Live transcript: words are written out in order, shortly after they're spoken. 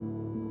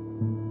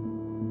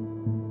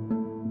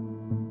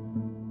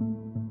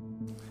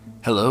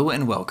Hello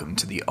and welcome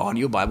to the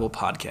Audio Bible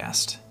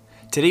Podcast.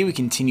 Today we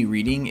continue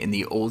reading in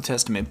the Old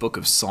Testament book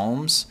of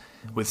Psalms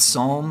with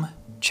Psalm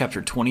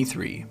chapter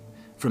 23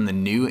 from the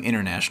New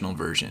International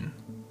Version.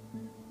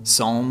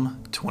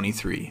 Psalm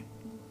 23,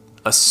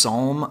 a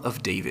Psalm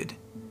of David.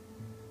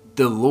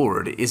 The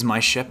Lord is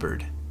my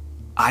shepherd.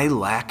 I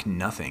lack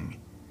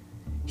nothing.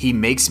 He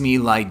makes me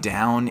lie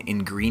down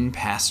in green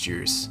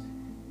pastures.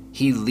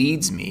 He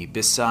leads me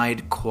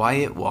beside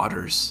quiet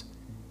waters.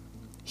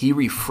 He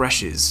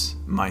refreshes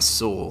my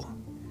soul.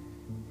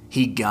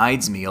 He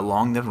guides me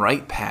along the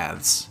right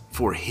paths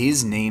for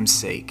His name's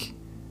sake.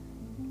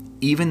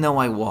 Even though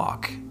I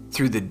walk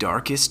through the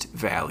darkest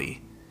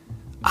valley,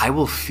 I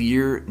will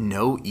fear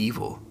no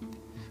evil,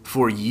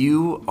 for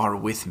You are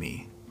with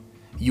me.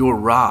 Your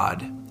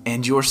rod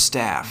and Your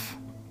staff,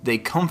 they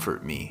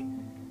comfort me.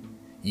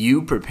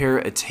 You prepare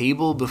a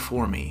table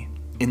before me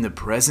in the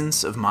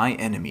presence of my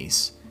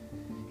enemies.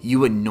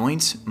 You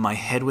anoint my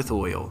head with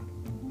oil,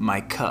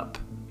 my cup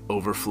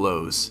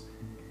overflows.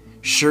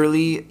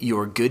 Surely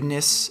Your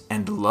goodness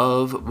and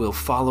love will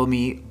follow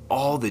me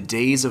all the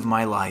days of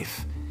my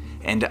life,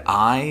 and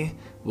I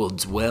will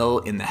dwell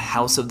in the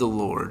house of the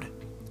Lord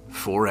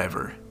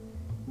forever.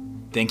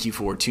 Thank you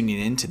for tuning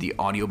in to the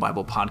Audio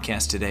Bible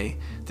Podcast today.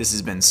 This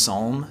has been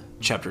Psalm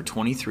chapter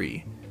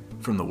 23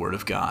 from the Word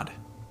of God.